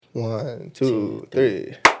1, 2,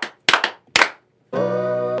 3.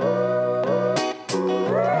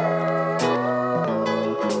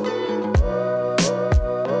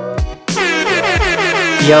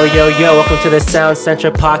 Yo, welcome to the Sound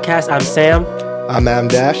Centric Podcast. I'm Sam. I'm Am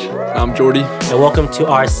Dash. I'm Jordy. And welcome to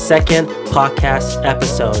our second podcast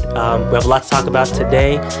episode. We have a lot to talk about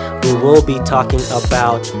today. We will be talking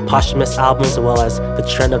about posthumous albums as well as the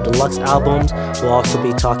trend of deluxe albums. We'll also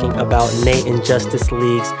be talking about Nate and Justice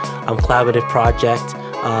League's collaborative project,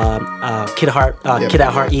 Kid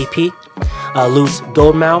at Heart EP. Lute's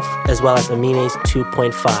Goldmouth, as well as Amine's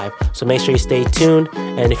 2.5. So make sure you stay tuned.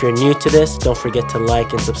 And if you're new to this, don't forget to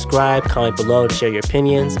like and subscribe, comment below to share your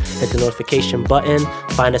opinions, hit the notification button,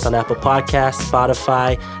 find us on Apple Podcasts,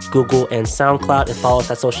 Spotify, Google, and SoundCloud, and follow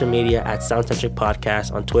us at social media at Soundcentric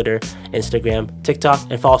Podcast on Twitter, Instagram, TikTok,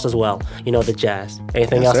 and follow us as well. You know the jazz.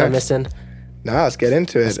 Anything else I'm missing? No, let's get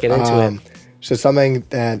into it. Let's get into it. So something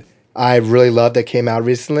that I really love that came out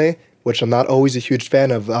recently, which I'm not always a huge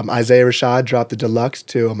fan of. Isaiah Rashad dropped the deluxe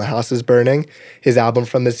to My House is Burning, his album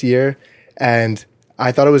from this year. And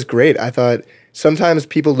I thought it was great. I thought sometimes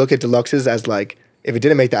people look at deluxes as like, if it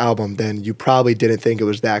didn't make the album, then you probably didn't think it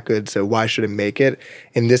was that good, so why should it make it?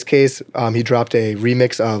 In this case, he dropped a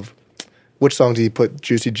remix of, which song did he put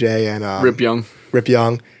Juicy J and Rip Young.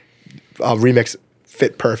 Remix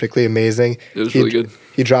fit perfectly, amazing. It was really good.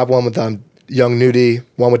 He dropped one with Young Nudie,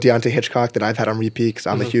 one with Deontay Hitchcock that I've had on repeat because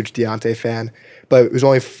I'm a huge Deontay fan. But it was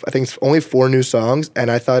only 4 new songs,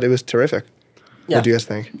 and I thought it was terrific. Yeah. What do you guys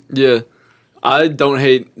think? Yeah, I don't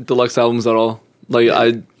hate deluxe albums at all.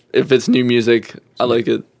 If it's new music, I like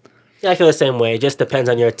it. Yeah, I feel the same way. It just depends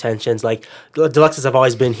on your attentions. Like, deluxes have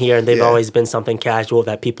always been here, and they've always been something casual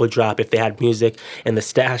that people drop if they had music in the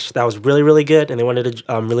stash that was really, really good, and they wanted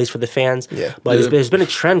to release for the fans. Yeah. But there's been a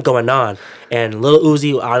trend going on, and Lil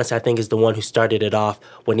Uzi, honestly, I think is the one who started it off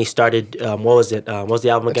when he started. What was the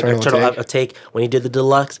album again? Eternal Take. When he did the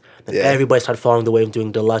deluxe, then everybody started following the way of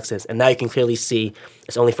doing deluxes, and now you can clearly see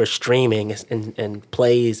it's only for streaming and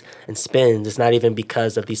plays and spins. It's not even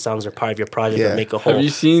because of these songs are part of your project or make a whole. Have you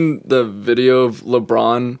seen the video of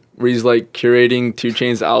LeBron where he's like curating 2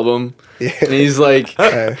 Chainz's album? Yeah. And he's like,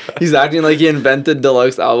 he's acting like he invented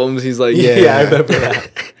deluxe albums. He's like, yeah, I remember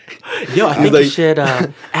that. Yo, I think you should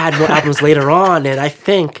add more albums later on, and I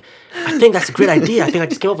think that's a great idea. I think I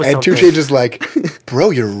just came up with something. And 2 Chainz is like, bro,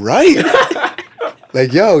 you're right.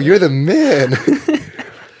 Like, yo, you're the man.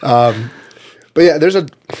 But yeah,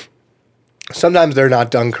 sometimes they're not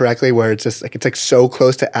done correctly where it's just like, it's like so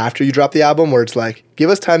close to after you drop the album where it's like, give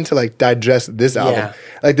us time to like digest this album. Yeah.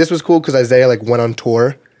 Like this was cool because Isaiah like went on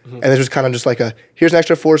tour and this was kind of just like here's an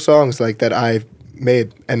extra 4 songs like that I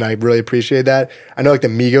made and I really appreciate that. I know like the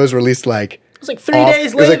Migos released like, it was like 3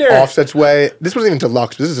 days later. It was like Offset's Way. This wasn't even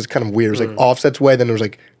deluxe, but this is just kind of weird. It was like Offset's Way, then it was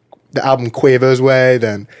like the album Quavo's Way,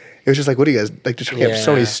 then it was just like, what do you guys, like, just have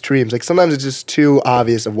so many streams. Like, sometimes it's just too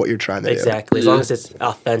obvious of what you're trying to do. Exactly. As long as it's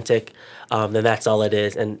authentic, then that's all it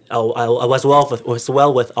is. And as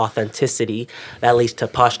well with authenticity, that leads to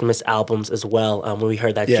posthumous albums as well. When we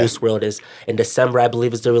heard that Juice WRLD is in December, I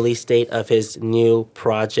believe, is the release date of his new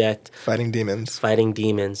project. Fighting Demons. And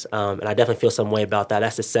I definitely feel some way about that.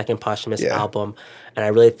 That's the second posthumous album. And I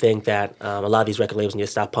really think that a lot of these record labels need to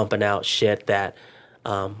stop pumping out shit that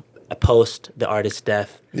post the artist's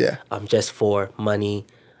death, just for money,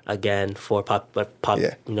 again, for pop,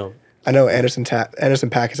 you know. I know Anderson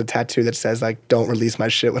 .Paak has a tattoo that says like, "Don't release my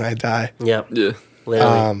shit when I die." Yep. Yeah.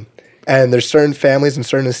 Literally. And there's certain families and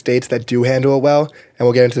certain estates that do handle it well, and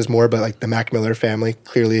we'll get into this more. But like the Mac Miller family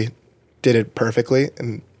clearly did it perfectly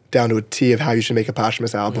and down to a T of how you should make a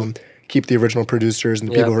posthumous album. Keep the original producers and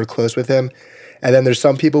the people who are close with him. And then there's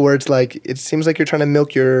some people where it's like it seems like you're trying to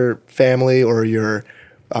milk your family or your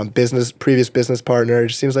previous business partner. It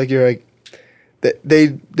just seems like you're like they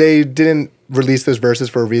didn't release those verses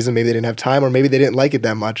for a reason. Maybe they didn't have time, or maybe they didn't like it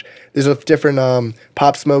that much. There's a different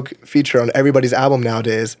Pop Smoke feature on everybody's album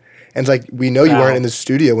nowadays, and it's like we know you weren't in the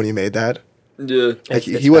studio when you made that. Yeah, like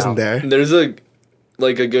he wasn't there. There's a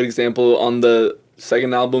good example on the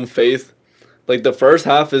second album, Faith. Like the first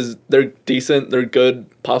half they're decent, they're good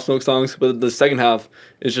Pop Smoke songs, but the second half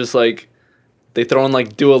is just like they throw in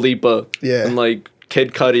like Dua Lipa and like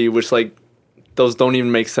Kid Cudi, which like those don't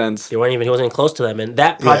even make sense. He wasn't even close to them. And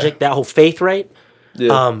that project, that whole Faith, right?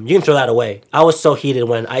 Yeah. You can throw that away. I was so heated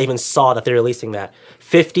when I even saw that they're releasing that.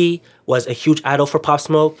 50 was a huge idol for Pop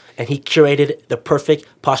Smoke, and he curated the perfect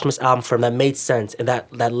posthumous album for him that made sense, and that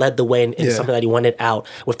led the way in something that he wanted out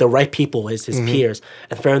with the right people, his peers.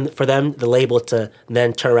 And for them, the label to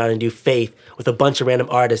then turn around and do Faith with a bunch of random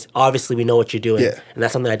artists, obviously we know what you're doing. Yeah. And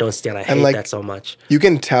that's something I don't stand. I hate that so much. You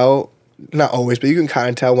can tell not always, but you can kind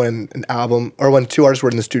of tell when an album or when two artists were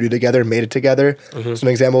in the studio together and made it together. Mm-hmm. So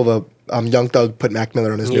an example of a Young Thug put Mac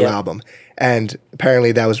Miller on his new album, and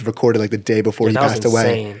apparently that was recorded like the day before he passed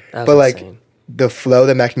away. But like the flow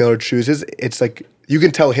that Mac Miller chooses, it's like you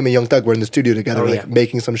can tell him and Young Thug were in the studio together,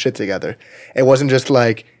 making some shit together. It wasn't just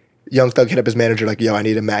like Young Thug hit up his manager like, "Yo, I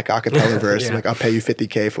need a Mac acapella verse, and like I'll pay you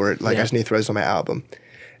 $50K for it. Like I just need to throw this on my album."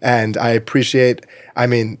 And I appreciate. I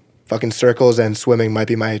mean, fucking Circles and Swimming might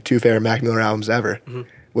be my two favorite Mac Miller albums ever.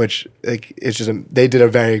 Which like it's just they did a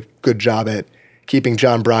very good job at keeping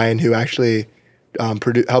John Bryan, who actually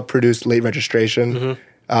helped produce Late Registration.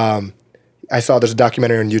 I saw there's a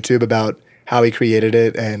documentary on YouTube about how he created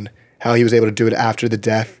it and how he was able to do it after the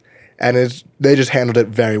death. And they just handled it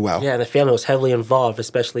very well. Yeah, and the family was heavily involved,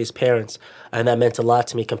 especially his parents. And that meant a lot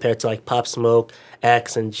to me compared to like Pop Smoke,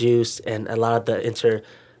 X, and Juice, and a lot of the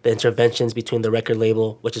interventions between the record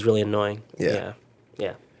label, which is really annoying. Yeah.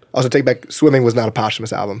 Also, take back, Swimming was not a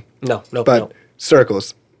Posthumous album. No. But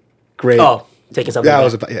Circles, great. Oh, taking something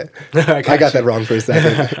back. I got that wrong for a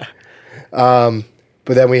second.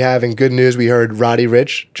 But then we have, in good news, we heard Roddy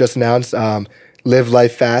Ricch just announced Live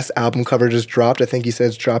Life Fast album cover just dropped. I think he said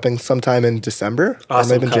it's dropping sometime in December.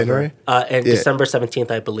 Awesome or maybe in January. And December 17th,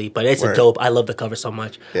 I believe. But it's a dope. I love the cover so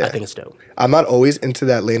much. I think it's dope. I'm not always into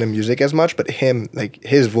that lane of music as much, but him, like,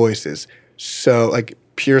 his voice is so, like,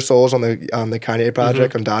 Pure Souls on the Kanye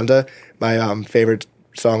project on Donda, my favorite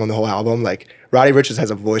song on the whole album. Like, Roddy Ricch has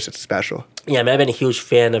a voice that's special. Yeah, man, I've been a huge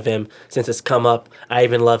fan of him since it's come up. I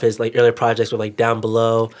even love his like earlier projects with like Down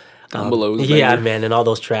Below. Yeah, man, and all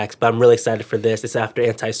those tracks. But I'm really excited for this. It's after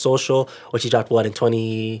Antisocial, which he dropped, what, in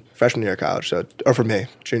 20... Freshman year of college, or for me,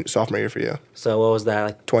 sophomore year for you. So what was that,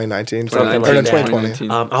 like... 2019? Something like that. 2020.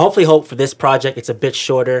 I hopefully hope for this project, it's a bit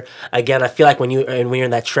shorter. Again, I feel like when you're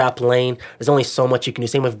in that trap lane, there's only so much you can do.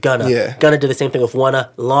 Same with Gunna. Yeah. Gunna did the same thing with Wanna,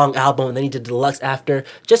 long album, and then he did Deluxe after.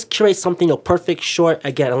 Just curate something, perfect, short,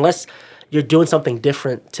 again, unless... You're doing something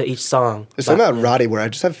different to each song. There's something about Roddy where I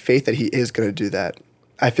just have faith that he is going to do that.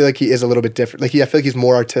 I feel like he is a little bit different. Like I feel like he's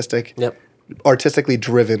more artistically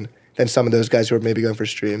driven than some of those guys who are maybe going for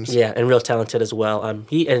streams. Yeah, and real talented as well.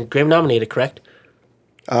 He and Grammy nominated, correct?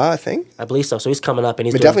 I think. I believe so. So he's coming up and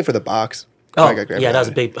he's definitely for The Box. Oh, yeah, that was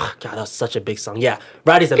a big. Oh, God, that was such a big song. Yeah,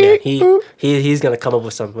 Roddy's a man. He's gonna come up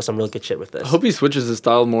with some real good shit with this. I hope he switches his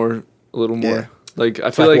style a little more. Yeah. Like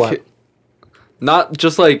I feel like not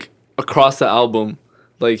just like across the album.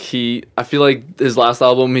 Like I feel like his last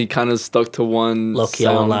album, he kind of stuck to one low-key,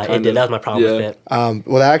 I won't lie. That was my problem with it.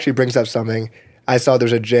 Well, that actually brings up something. I saw there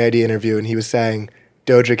was a JID interview, and he was saying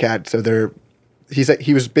Doja Cat,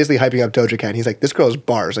 he was basically hyping up Doja Cat, and he's like, this girl is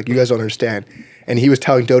bars, like, you guys don't understand. And he was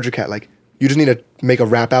telling Doja Cat, like, you just need to make a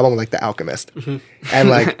rap album like The Alchemist. And,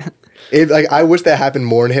 like, I wish that happened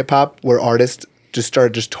more in hip-hop, where artists just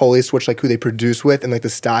totally switch, like, who they produce with and, like, the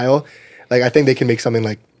style. Like, I think they can make something,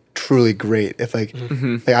 like, truly great. If like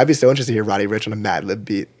I'd be so interested to hear Roddy Ricch on a Mad Lib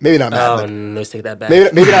beat. Maybe not Mad Lib. Oh, let's take that back.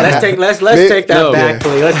 Maybe not. Let's take that back,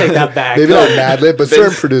 please. Let's take that back. Maybe not Mad Lib, but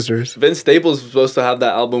certain producers. Vince Staples was supposed to have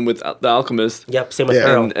that album with The Alchemist. Yep, same with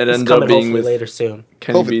Earl. And it ended up being with later soon.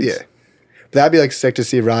 Kenny Beats. Yeah, but that'd be like sick to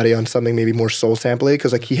see Roddy on something maybe more soul sampley,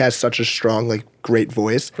 because like he has such a strong like great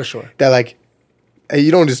voice for sure. That like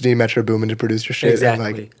you don't just need Metro Boomin to produce your shit. Exactly.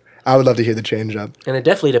 And, like, I would love to hear the change up. And it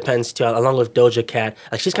definitely depends too. Along with Doja Cat,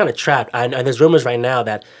 like she's kind of trapped. And there's rumors right now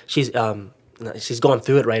that she's going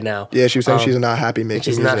through it right now. Yeah, she was saying she's not happy making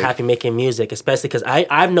music. She's not happy making music, especially because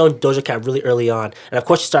I've known Doja Cat really early on. And of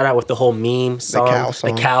course she started out with the whole meme song,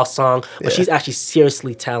 the cow song. But she's actually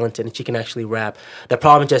seriously talented and she can actually rap. The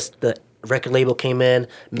problem is just the record label came in,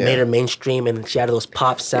 made her mainstream, and she added those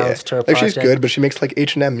pop sounds to her project. She's good, but she makes like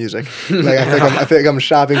H&M music. Like I feel like I'm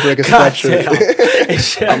shopping for like a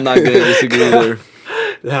sweatshirt. I'm not gonna disagree there.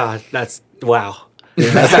 Nah, that's wow.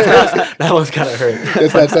 That one's kind of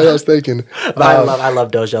hurt. That's what I was thinking. But I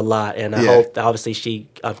love Doja a lot, and I hope obviously she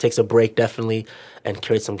takes a break definitely and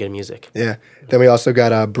creates some good music. Yeah. Then we also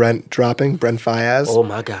got Brent Faiyaz. Oh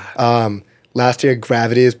my God. Last year,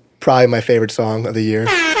 Gravity is probably my favorite song of the year.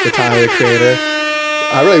 The Tyler, the Creator.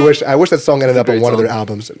 I wish that song ended up on one of their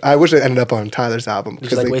albums. I wish it ended up on Tyler's album.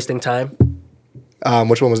 Did you like Wasting Time?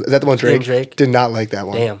 Which one was? Is that the one Drake? Drake? Did not like that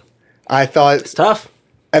one. Damn. I thought it's tough.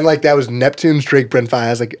 And like that was Neptune's Drake, Brent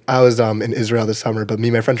Faiyaz. Like I was in Israel this summer, but me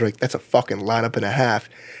and my friends were like, "That's a fucking lineup and a half."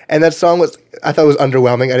 And that song I thought it was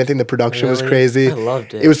underwhelming. I didn't think the production was crazy. I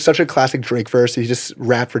loved it. It was such a classic Drake verse. He just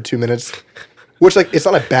rapped for 2 minutes, which like it's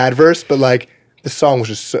not a bad verse, but like. The song was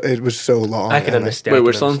so long. I can understand. Wait,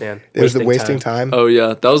 which song? It was the Wasting Time. Oh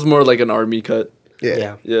yeah, that was more like an R&B cut.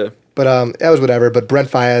 Yeah. But But that was whatever. But Brent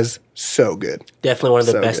Faiyaz, so good. Definitely one of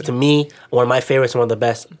the So best. good. To me, one of my favorites and one of the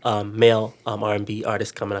best male R&B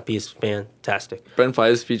artists coming up. He's fantastic. Brent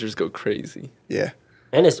Faiyaz features go crazy. Yeah.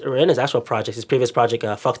 And his actual projects, his previous project,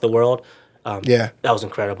 Fuck the World, Yeah. that was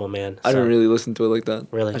incredible, man. I So, didn't really listen to it like that.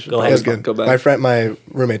 Really? I should Go probably ahead. That was good. Go back. My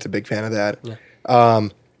roommate's a big fan of that. Yeah.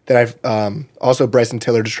 Then I've also Bryson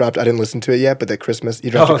Tiller just dropped. I didn't listen to it yet, but he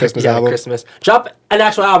dropped a Christmas yeah, album. Christmas. Drop an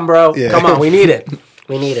actual album, bro. Yeah. Come on, we need it.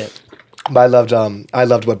 We need it. But I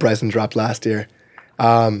loved what Bryson dropped last year.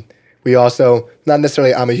 We also, not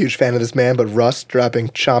necessarily I'm a huge fan of this man, but Russ dropping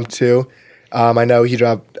Chomp 2. I know he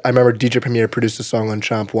dropped, I remember DJ Premier produced a song on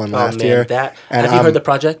Chomp 1 last year. And have you heard the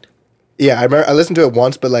project? Yeah, I listened to it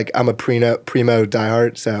once, but like I'm a Primo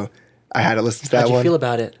diehard, so I had to listen to that How'd you one. feel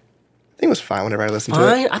about it? I think it was fine whenever I listened to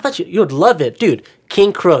Fine? it. I thought you would love it. Dude,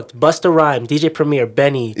 King Crooked, Busta Rhymes, DJ Premier,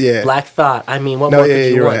 Benny, Yeah. Black Thought. I mean, what No, more yeah, could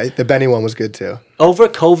you you're want? right. The Benny one was good too. Over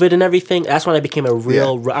COVID and everything, that's when I became a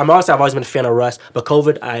real. Yeah. I've always been a fan of Russ, but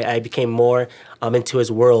COVID, I became more into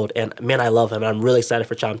his world, and man, I love him. I'm really excited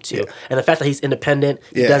for Chomp 2. Yeah. And the fact that he's independent,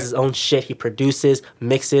 he Yeah. does his own shit, he produces,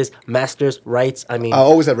 mixes, masters, writes. I mean, I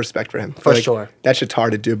always have respect for him. For sure. That shit's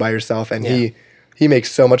hard to do by yourself, and Yeah. he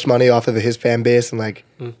makes so much money off of his fan base, and like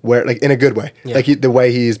where like in a good way. Yeah. Like the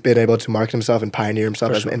way he's been able to market himself and pioneer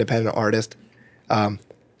himself For as sure. an independent artist.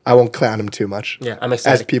 I won't clown him too much. Yeah, I'm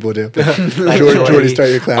excited. As people do. Like Jordy, start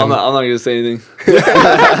your clown. I'm not gonna say anything.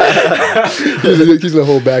 He's gonna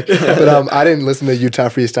hold back. But I didn't listen to Utah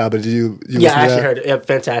Freestyle. But did you? Yeah, listen I to actually that? heard it. Yeah,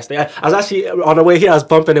 fantastic. I was actually on the way here. I was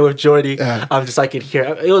bumping it with Jordy. Yeah. I'm just like, I could hear.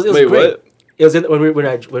 It was Wait, great. what? It was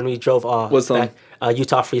when we drove. What song? Back,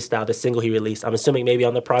 Utah Freestyle, the single he released. I'm assuming maybe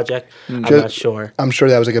on the project. I'm Just- not sure. I'm sure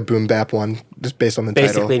that was like a boom bap one, just based on the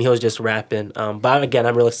Basically, title. and he was just rapping. But again,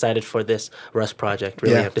 I'm real excited for this Russ project.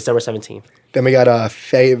 Really, Yeah. am. December 17th. Then we got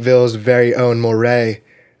Fayetteville's very own Moray,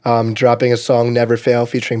 dropping a song "Never Fail"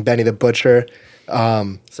 featuring Benny the Butcher.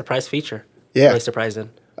 Surprise feature. Yeah. Really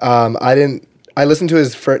surprising. I listened to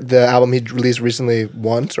the album he released recently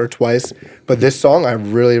once or twice, but this song I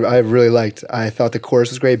really liked. I thought the chorus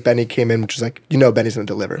was great. Benny came in, which is like, Benny's gonna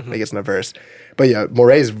deliver when he gets in a verse. But yeah,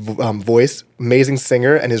 Moray's voice, amazing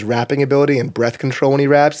singer, and his rapping ability and breath control when he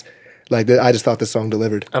raps, I just thought this song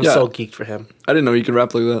delivered. I'm Yeah. so geeked for him. I didn't know you could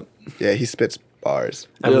rap like that. Yeah, he spits bars.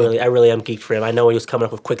 I Yeah. really am geeked for him. I know when he was coming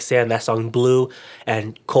up with Quicksand, that song blew,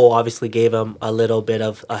 and Cole obviously gave him a little bit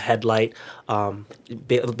of a headlight,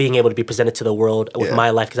 being able to be presented to the world with Yeah. My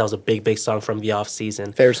Life, because that was a big song from the off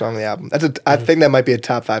season. Favorite song on the album. I think that might be a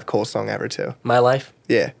top 5 Cole song ever too. My Life,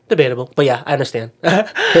 Yeah, debatable, but yeah, I understand.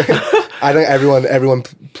 I think everyone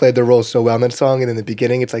played their role so well in that song, and in the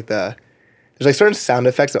beginning, it's like there's like certain sound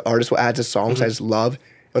effects that artists will add to songs I just love.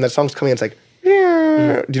 When that song's coming, it's like, do you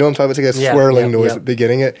know what I'm talking about? It's like a Yeah, swirling yeah, noise yeah. at the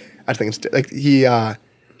beginning. It, I think it's like he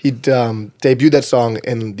debuted that song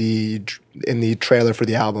in the trailer for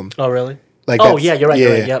the album. Oh, really? Like Oh, that's- yeah, you're right,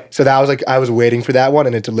 you're right, yep. So that was like I was waiting for that one,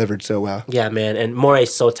 and it delivered so well. Yeah, man. And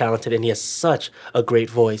Moray's so talented, and he has such a great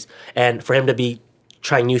voice. And for him to be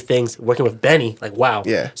trying new things, working with Benny, like, wow.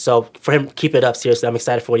 Yeah. So for him, keep it up, seriously. I'm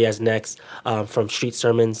excited for what he has next, from Street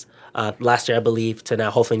Sermons last year, I believe, to now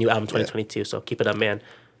hopefully new album 2022. So keep it up, man.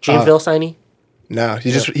 Dreamville, Signy? No,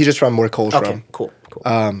 he's just from where Cole's Okay, from. cool.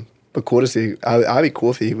 But cool to see. I'd be cool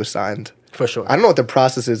if he was signed. For sure. I don't know what the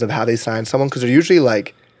process is of how they sign someone, because they're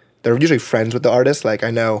usually friends with the artist. Like I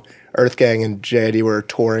know Earth Gang and JID were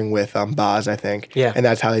touring with Boz, I think. Yeah. And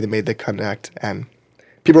that's how they made the connect. And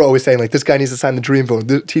people are always saying like this guy needs to sign the Dreamville,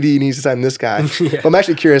 TDE needs to sign this guy. Yeah. But I'm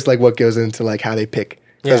actually curious like what goes into like how they pick,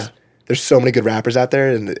 because Yeah. there's so many good rappers out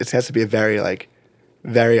there, and it has to be a very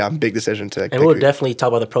big decision to pick. And we'll definitely talk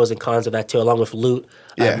about the pros and cons of that too, along with Lute,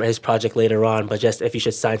 Yeah. his project later on. But just if you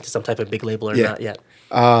should sign to some type of big label or Yeah. not yet.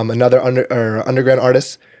 Another underground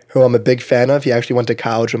artist who I'm a big fan of. He actually went to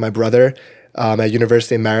college with my brother at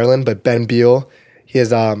University of Maryland. But Ben Beal, he has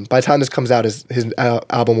by the time this comes out, his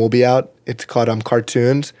album will be out. It's called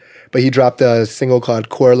Cartoons. But he dropped a single called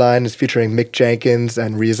Coraline. It's featuring Mick Jenkins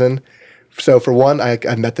and Reason. So for one, I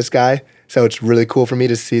met this guy, so it's really cool for me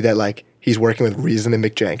to see that like he's working with Reason and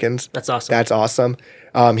Mick Jenkins. That's awesome. That's awesome.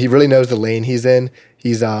 He really knows the lane he's in.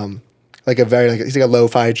 He's he's like a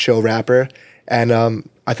lo-fi chill rapper, and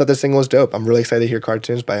I thought this single was dope. I'm really excited to hear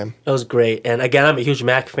Cartoons by him. It was great. And again, I'm a huge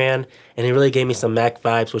Mac fan, and he really gave me some Mac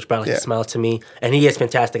vibes, which brought like Yeah. a smile to me. And he is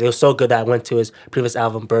fantastic. It was so good that I went to his previous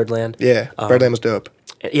album, Birdland. Yeah, Birdland was dope.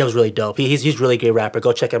 He was really dope. He's a really great rapper.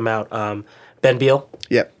 Go check him out. Ben Beal.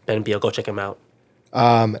 Yep. Ben Beal, go check him out.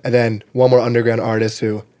 And then one more underground artist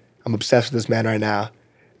who I'm obsessed with this man right now,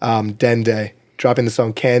 Dende, dropping the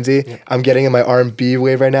song Candy. I'm getting in my R&B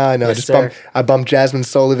wave right now. I know. Yes, I bumped Jasmine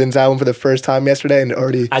Sullivan's album for the first time yesterday, and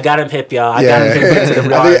already. I got him hip, y'all. I got him hip into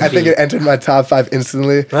the I think it entered my top 5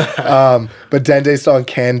 instantly. But Dende's song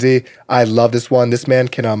Candy, I love this one. This man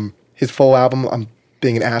can his full album. I'm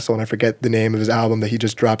being an asshole and I forget the name of his album that he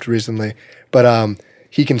just dropped recently, but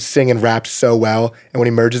he can sing and rap so well, and when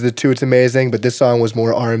he merges the two, it's amazing. But this song was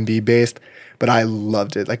more R&B based, but I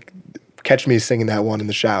loved it. Like, catch me singing that one in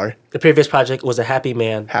the shower. The previous project was a Happy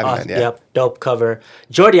Man. Man, yeah. Yep, dope cover.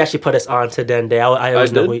 Jordy actually put us on to Dende. I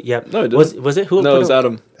always know who. Yep. No, I didn't. Was it who? No, it was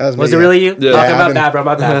Adam. That was me, Was it really you? Yeah. Okay, my bad, bro.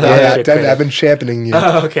 My bad. I've been championing you.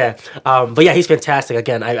 Okay. But yeah, he's fantastic.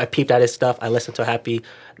 Again, I peeped at his stuff. I listened to Happy.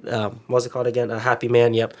 What was it called again? Happy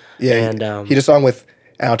Man. Yep. Yeah. And he did a song with.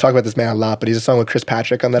 And I'll talk about this man a lot, but he's a song with Chris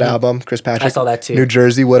Patrick on that album. Chris Patrick. I saw that too. New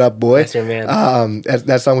Jersey, what up, boy? That's your man.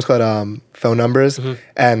 That song was called Phone Numbers,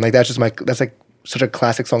 and like that's like such a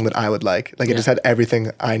classic song that I would like. Like it just had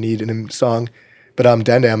everything I need in a song. But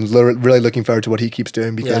Dende, I'm really looking forward to what he keeps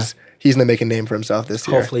doing because he's gonna make a name for himself this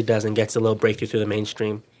year. Hopefully, does and gets a little breakthrough through the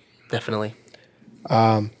mainstream. Definitely.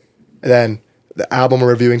 And then the album we're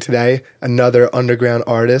reviewing today, another underground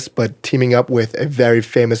artist, but teaming up with a very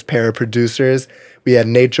famous pair of producers. We had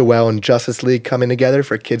Nate Joel and Justice League coming together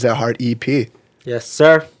for Kids at Heart EP. Yes,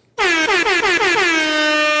 sir.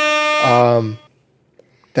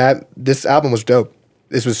 This album was dope.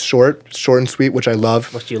 This was short and sweet, which I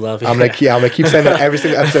love. What you love. I'm gonna keep saying that every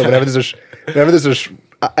single episode. Whenever there's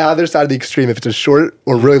either side of the extreme, if it's a short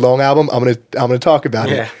or really long album, I'm gonna talk about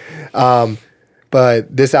it.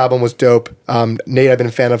 But this album was dope. Nate, I've been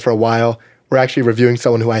a fan of for a while. We're actually reviewing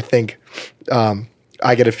someone who I think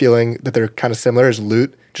I get a feeling that they're kind of similar is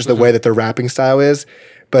Lute, just the way that their rapping style is.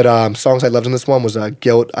 But songs I loved in this one was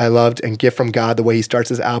Guilt I loved and Gift from God, the way he starts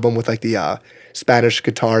his album with like the Spanish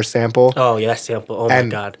guitar sample. Oh, yeah, that sample. Oh, my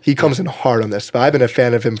God. He comes in hard on this, but I've been a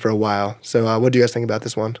fan of him for a while. So what do you guys think about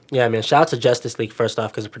this one? Yeah, man. Shout out to Justice League first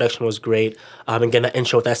off because the production was great. And getting that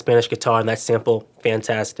intro with that Spanish guitar and that sample,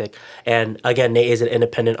 fantastic. And again, Nate is an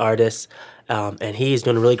independent artist. And he's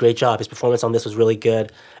doing a really great job. His performance on this was really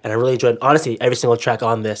good. And I really enjoyed, honestly, every single track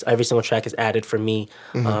on this. Every single track is added for me.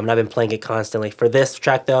 And I've been playing it constantly. For this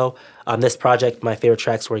track, though, this project, my favorite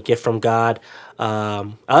tracks were Gift from God. I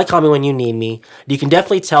like Call Me When You Need Me. You can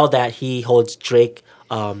definitely tell that he holds Drake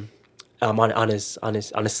on his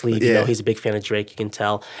sleeve. You know, he's a big fan of Drake. You can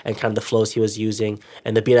tell, and kind of the flows he was using,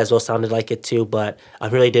 and the beat as well sounded like it too. But he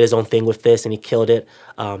really did his own thing with this, and he killed it.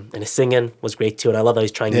 And his singing was great too. And I love that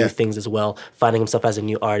he's trying new things as well, finding himself as a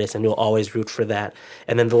new artist, and we'll always root for that.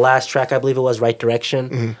 And then the last track, I believe it was Right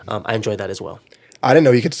Direction. I enjoyed that as well. I didn't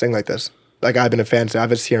know he could sing like this. Like I've been a fan, so I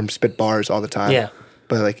just hear him spit bars all the time. Yeah.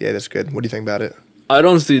 But like, yeah, that's good. What do you think about it? I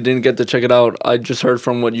honestly didn't get to check it out. I just heard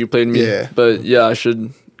from what you played me. Yeah. But yeah, I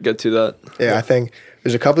should get to that. Yeah, I think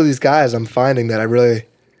there's a couple of these guys I'm finding that I really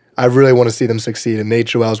want to see them succeed. And Nate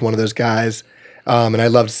Joel is one of those guys. And I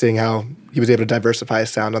loved seeing how he was able to diversify his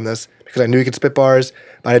sound on this because I knew he could spit bars,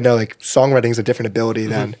 but I didn't know like songwriting is a different ability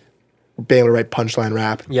than being able to write punchline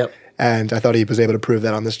rap. Yep. And I thought he was able to prove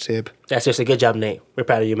that on this tape. Yeah, seriously, good job, Nate. We're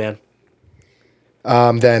proud of you, man.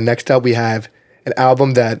 Then next up, we have an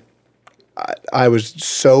album that I was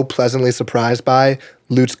so pleasantly surprised by.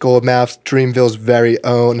 Lute's Goldmouth's Dreamville's very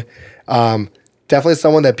own. Definitely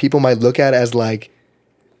someone that people might look at as like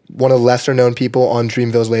one of the lesser known people on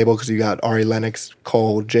Dreamville's label because you got Ari Lennox,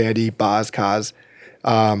 Cole, JID, Boz, Kaz.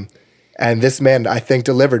 And this man, I think,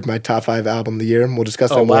 delivered my top 5 album of the year. And we'll discuss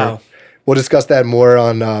that more. We'll discuss that more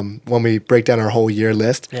on when we break down our whole year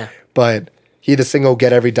list. Yeah. But he had the single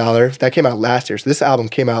Get Every Dollar. That came out last year. So this album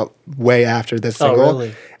came out way after this single. Oh, really?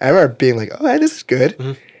 And I remember being like, oh, hey, this is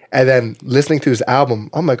good. And then listening to his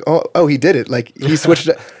album, I'm like, oh, he did it. Like he switched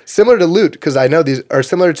it. Similar to Lute, because I know these, or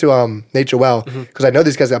similar to Nate Joel, because I know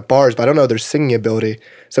these guys got bars, but I don't know their singing ability.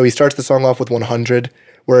 So he starts the song off with 100,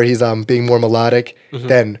 where he's being more melodic.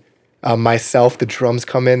 Then Myself, the drums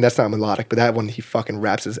come in. That's not melodic, but that one he fucking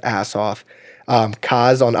raps his ass off.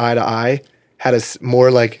 Kaz on Eye to Eye had a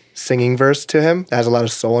more like singing verse to him that has a lot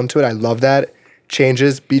of soul into it. I love that.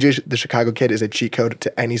 Changes. BJ the Chicago Kid is a cheat code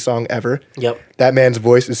to any song ever. Yep. That man's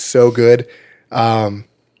voice is so good.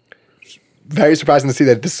 Very surprising to see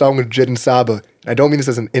that this song with Jid and Saba, and I don't mean this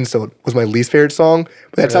as an insult, was my least favorite song,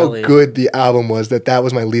 but that's Really? how good the album was, that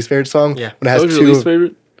was my least favorite song. Yeah. When it has That was your least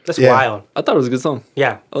favorite? That's Yeah. wild. I thought it was a good song.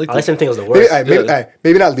 Yeah. I like I didn't think it was the Maybe, worst.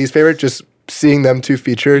 maybe not least favorite, just seeing them two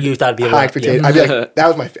featured. You thought it'd be a high lot, expectation. yeah. I'd be like, that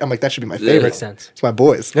was I'm like, that should be my favorite. Makes sense. It's my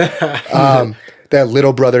boys. That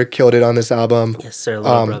Little Brother killed it on this album. Yes, sir,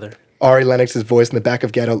 Little Brother. Ari Lennox's voice in the back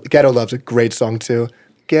of Ghetto Love's a great song too.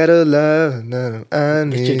 Get a love, no, I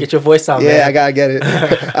need. Get your voice out, Yeah, man. I gotta get it.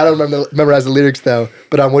 I don't memorize the lyrics though.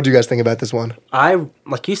 But what do you guys think about this one?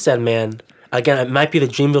 Like you said, man. Again, it might be the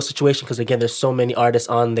Dreamville situation because again, there's so many artists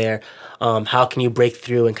on there. How can you break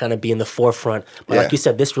through and kind of be in the forefront? But like you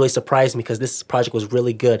said, this really surprised me because this project was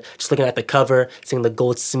really good. Just looking at the cover, seeing the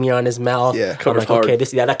gold smear on his mouth. Yeah, I'm like, hard. okay,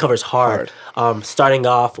 that cover's hard. Starting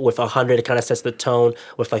off with 100, it kind of sets the tone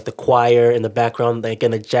with like the choir in the background, like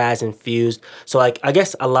again the jazz infused. So like I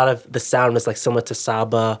guess a lot of the sound is like similar to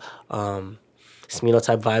Saba. Smino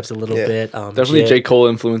type vibes a little bit. Definitely J. Cole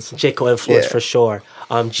influence. J. Cole influence for sure.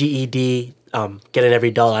 GED, Getting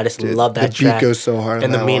Every Dollar. I just love that the track. beat goes so hard.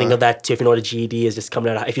 And the on that meaning one. of that too. If you know what a GED is, just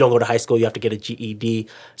coming out. If you don't go to high school, you have to get a GED.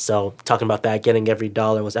 So talking about that, Getting Every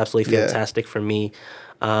Dollar was absolutely fantastic for me.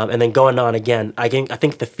 And then going on again, I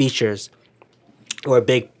think the features were a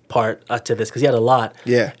big part to this because he had a lot.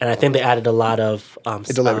 Yeah. And I think they added a lot of.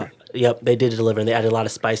 They delivered. Yep, they did deliver, and they added a lot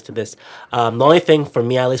of spice to this. The only thing for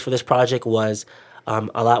me, at least for this project, was a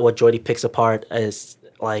lot what Jordy picks apart is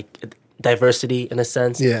like diversity in a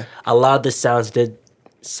sense. Yeah. A lot of the sounds did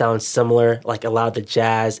sound similar, like a lot of the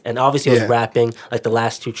jazz, and obviously he was rapping. Like the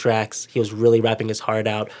last 2 tracks, he was really rapping his heart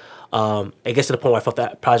out. I guess to the point where I felt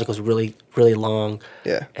that project was really, really long.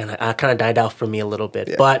 Yeah. And I kind of died out for me a little bit.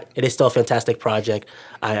 Yeah. But it is still a fantastic project.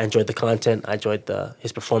 I enjoyed the content. I enjoyed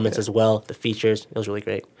his performance as well, the features. It was really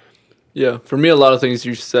great. Yeah, for me, a lot of things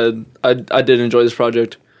you said, I did enjoy this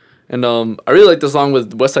project. And I really like the song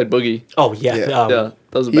with West Side Boogie. Oh, yeah. Yeah.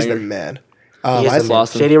 That was a He's banger. the man. He is the man.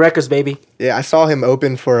 awesome. Shady Records, baby. Yeah, I saw him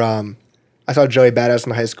open for. I saw Joey Badass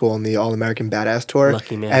in high school on the All American Badass tour.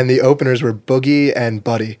 Lucky man. And the openers were Boogie and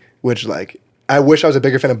Buddy, which like I wish I was a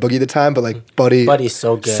bigger fan of Boogie at the time, but like Buddy's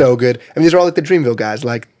so good. so good. I mean, these are all like the Dreamville guys,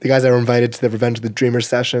 like the guys that were invited to the Revenge of the Dreamers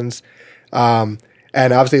sessions. And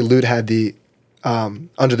obviously Lute had the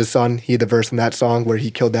Under the Sun. He had the verse in that song where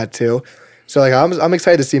he killed that too. So like I'm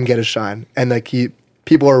excited to see him get his shine, and like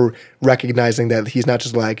people are recognizing that he's not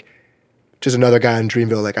just like just another guy in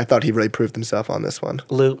Dreamville. Like I thought he really proved himself on this one.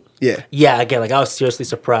 Lute. Yeah. Yeah, again, like I was seriously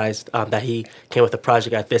surprised that he came with a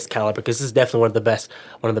project at this caliber because this is definitely one of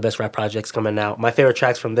the best rap projects coming out. My favorite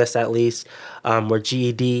tracks from this, at least, were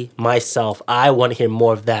GED, Myself. I want to hear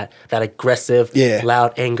more of that aggressive,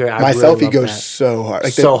 loud anger. Myself, really he love goes that. so hard.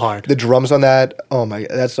 Like So hard. The drums on that, oh my,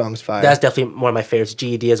 that song's fire. That's definitely one of my favorites.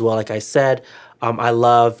 GED as well, like I said. I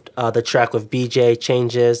loved the track with BJ,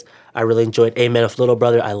 Changes. I really enjoyed Amen with Little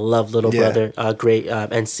Brother. I love Little Brother. Great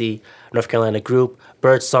NC, North Carolina group.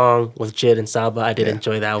 Bird Song with Jid and Saba. I did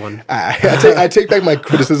enjoy that one. I take back my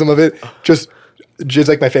criticism of it. Just Jid's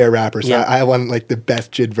like my favorite rapper, so Yeah. I want like the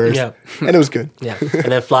best Jid verse, and it was good. Yeah,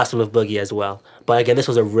 and then Flossing with Boogie as well. But again, this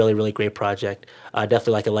was a really, really great project.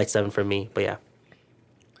 Definitely like a light 7 for me. But yeah.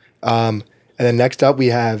 And then next up we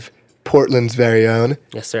have Portland's very own.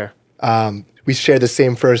 Yes, sir. We share the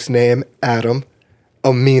same first name, Adam.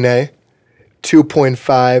 Amine,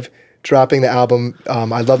 2.5, dropping the album.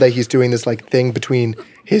 I love that he's doing this like thing between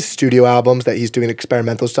his studio albums that he's doing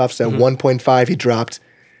experimental stuff. So 1.5 he dropped.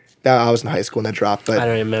 I was in high school when that dropped, but I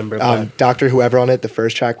don't remember. But Dr. Whoever on it, the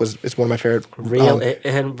first track it's one of my favorite. Reel It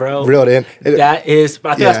In, bro. Reel It In. That is,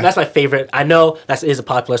 I think that's my favorite. I know that is a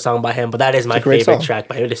popular song by him, but that is my great favorite song. track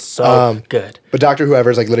by him. It is so good. But Dr. Whoever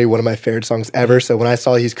is like literally one of my favorite songs ever. So when I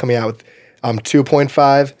saw he's coming out with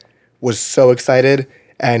 2.5, was so excited.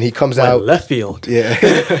 And he comes out left field. Yeah.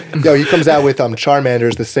 Yo, he comes out with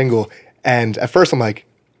Charmander's the single. And at first I'm like,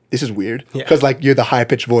 this is weird. Because like you're the high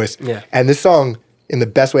pitched voice. Yeah. And this song, in the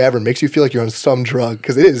best way ever, makes you feel like you're on some drug.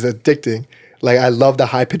 Because it is addicting. Like I love the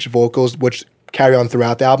high pitched vocals, which carry on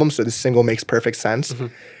throughout the album. So the single makes perfect sense.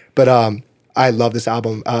 But I love this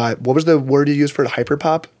album. What was the word you used for it?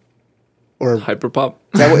 Hyperpop? Or Hyperpop.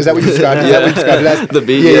 Is that what you described it? Is that what you described it as? The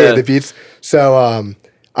beat, yeah, the beats. So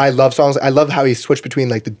I love songs. I love how he switched between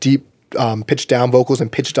like the deep pitched down vocals and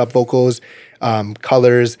pitched up vocals,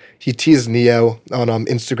 colors. He teased Neo on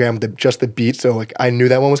Instagram with just the beat. So like I knew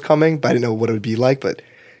that one was coming, but I didn't know what it would be like. But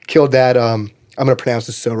killed that. I'm gonna pronounce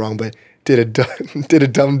this so wrong, but did a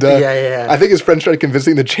dumb duh. Yeah. I think his friends tried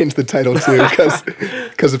convincing him to change the title too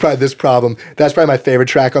because of probably this problem. That's probably my favorite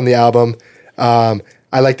track on the album.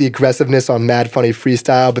 I like the aggressiveness on Mad Funny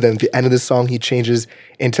Freestyle, but then at the end of the song, he changes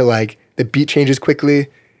into like, the beat changes quickly,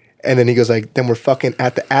 and then he goes like, then we're fucking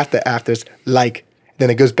at the afters, like, then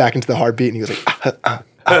it goes back into the heartbeat, and he goes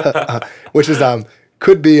like, which is,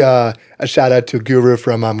 could be a shout out to Guru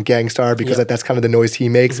from Gangstar, because that's kind of the noise he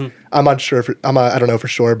makes. I'm not sure, I don't know for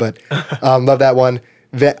sure, but love that one.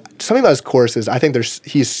 Something about his choruses, I think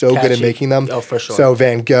he's so good at Catchy. making them. Oh, for sure. So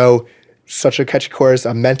Van Gogh, such a catchy chorus.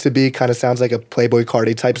 Meant to Be kind of sounds like a Playboy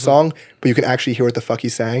Cardi type song, but you can actually hear what the fuck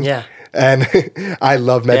he's saying. Yeah. And I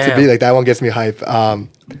love Meant to Be. Like, that one gets me hype.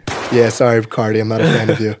 Yeah, sorry, Cardi, I'm not a fan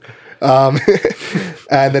of you.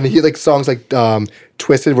 And then he like songs like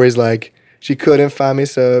Twisted, where he's like, she couldn't find me,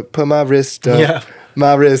 so put my wrist up,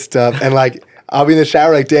 my wrist up. And like, I'll be in the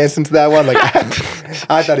shower like dancing to that one. Like,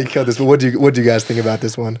 I thought he killed this. But what do you guys think about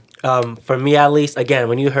this one? For me, at least, again,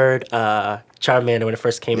 when you heard Charmander when it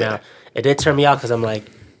first came out, it did turn me out because I'm like,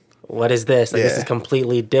 what is this? Like, this is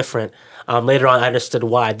completely different. Later on, I understood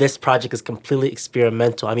why. This project is completely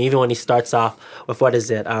experimental. I mean, even when he starts off with, what is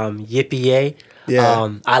it, Yippee-Yay?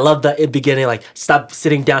 Yeah. I love the beginning, like, stop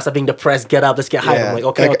sitting down, stop being depressed, get up, let's get hyped. I'm like,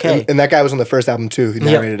 okay. And that guy was on the first album too, who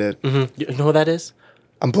narrated it. Mm-hmm. You know who that is?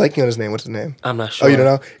 I'm blanking on his name. What's his name? I'm not sure. Oh, you don't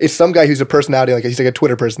know? It's some guy who's a personality, like he's like a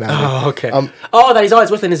Twitter personality. Oh, okay. That he's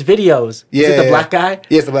always with in his videos. Yeah, is it the black guy?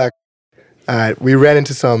 Yeah, it's the black. All right, we ran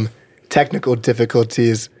into some technical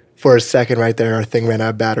difficulties for a second right there. Our thing ran out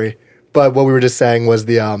of battery. But what we were just saying was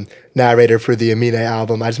the narrator for the Amine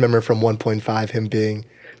album. I just remember from 1.5 him being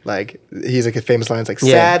like, he's like a famous line. It's like,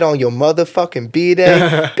 sad on your motherfucking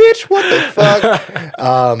B-Day. Bitch, what the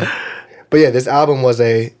fuck? But yeah, this album was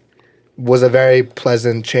a very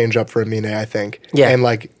pleasant change up for Amine, I think. Yeah. And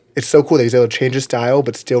like, it's so cool that he's able to change his style,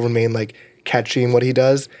 but still remain like catchy in what he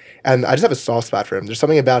does. And I just have a soft spot for him. There's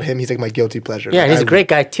something about him. He's like my guilty pleasure. Yeah, and he's a great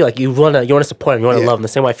guy too. Like you wanna support him. You wanna love him. The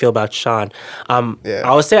same way I feel about Sean.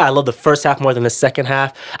 I would say I love the first half more than the second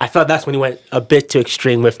half. I felt that's when he went a bit too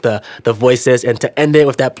extreme with the voices, and to end it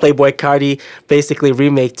with that Playboy Cardi basically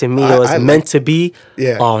remake. To me, it was Meant to Be.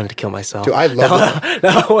 Yeah. Oh, I wanted to kill myself. Dude, I love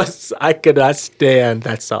it. I could not stand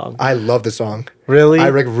that song. I love the song. Really? I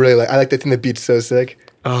really like. I like the thing. The beat's so sick.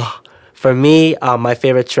 Oh. For me, my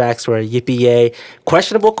favorite tracks were Yippee-Yay,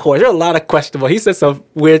 questionable chords. There are a lot of questionable. He said some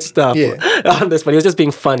weird stuff on this, but he was just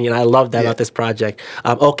being funny, and I love that about this project.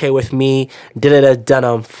 Okay With Me, Did It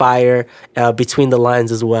Done Fire, Between the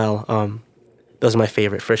Lines as well. Those are my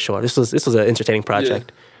favorite for sure. This was an entertaining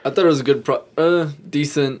project. Yeah. I thought it was a good,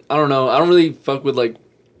 decent. I don't know. I don't really fuck with like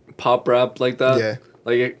pop rap like that. Yeah.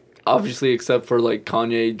 Like obviously, except for like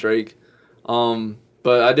Kanye, Drake.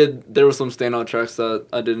 But there were some standout tracks that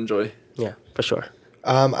I did enjoy. Yeah, for sure.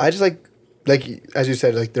 I just like as you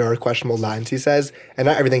said, like there are questionable lines he says, and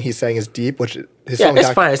not everything he's saying is deep. Which his song, it's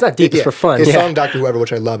fine. It's not deep. It's for fun. His song Dr. Whoever,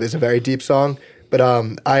 which I love, is a very deep song. But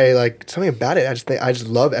I like something about it. I just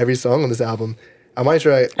love every song on this album. I'm not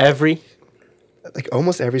sure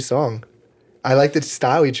almost every song. I like the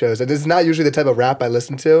style he chose. And this is not usually the type of rap I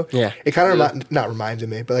listen to. Yeah. It kind of not reminded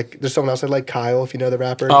me, but like there's someone else I like, Kyle, if you know the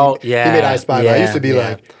rapper. Oh, He made I Spy. Yeah, I used to be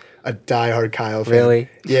like a diehard Kyle fan. Really?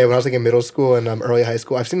 Yeah, when I was like in middle school and early high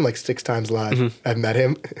school. I've seen him like 6 times live. I've met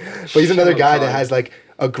him. But he's another guy that has like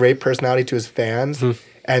a great personality to his fans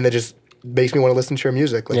and that just makes me want to listen to your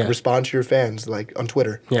music. Like respond to your fans like on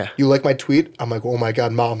Twitter. Yeah. You like my tweet? I'm like, oh my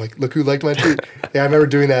God, Mom, like look who liked my tweet. Yeah, I remember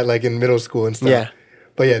doing that like in middle school and stuff. Yeah.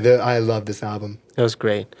 But yeah, I love this album. It was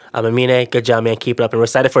great. Amine, good job, man. Keep it up. And we're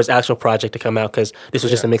excited for his actual project to come out because this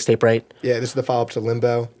was just a mixtape, right? Yeah, this is the follow-up to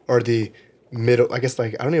Limbo, or the middle, I guess,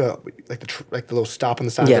 like, I don't even know, like the little stop on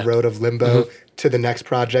the side of the road of Limbo to the next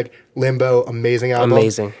project. Limbo, amazing album.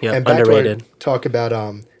 Amazing, yeah, and back underrated. To talk about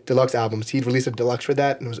deluxe albums. He'd released a deluxe for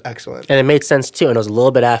that, and it was excellent. And it made sense, too, and it was a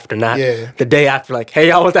little bit after, not the day after, like, hey,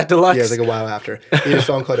 y'all, was that deluxe? Yeah, it was like a while after. He had a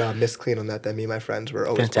song called Miss Clean on that me and my friends were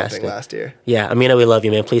always bumping last year. Yeah, Amina, we love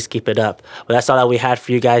you, man. Please keep it up. Well, that's all that we had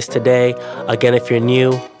for you guys today. Again, if you're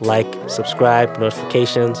new, like, subscribe,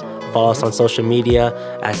 notifications, follow us on social media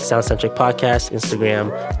at Soundcentric Podcast,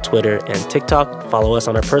 Instagram, Twitter, and TikTok. Follow us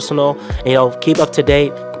on our personal. And, keep up to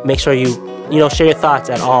date. Make sure you share your thoughts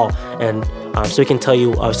at all, and so we can tell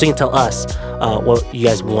you, so you can tell us what you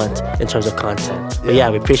guys want in terms of content. But yeah,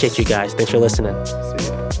 we appreciate you guys. Thanks for listening. See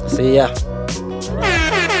ya. See ya.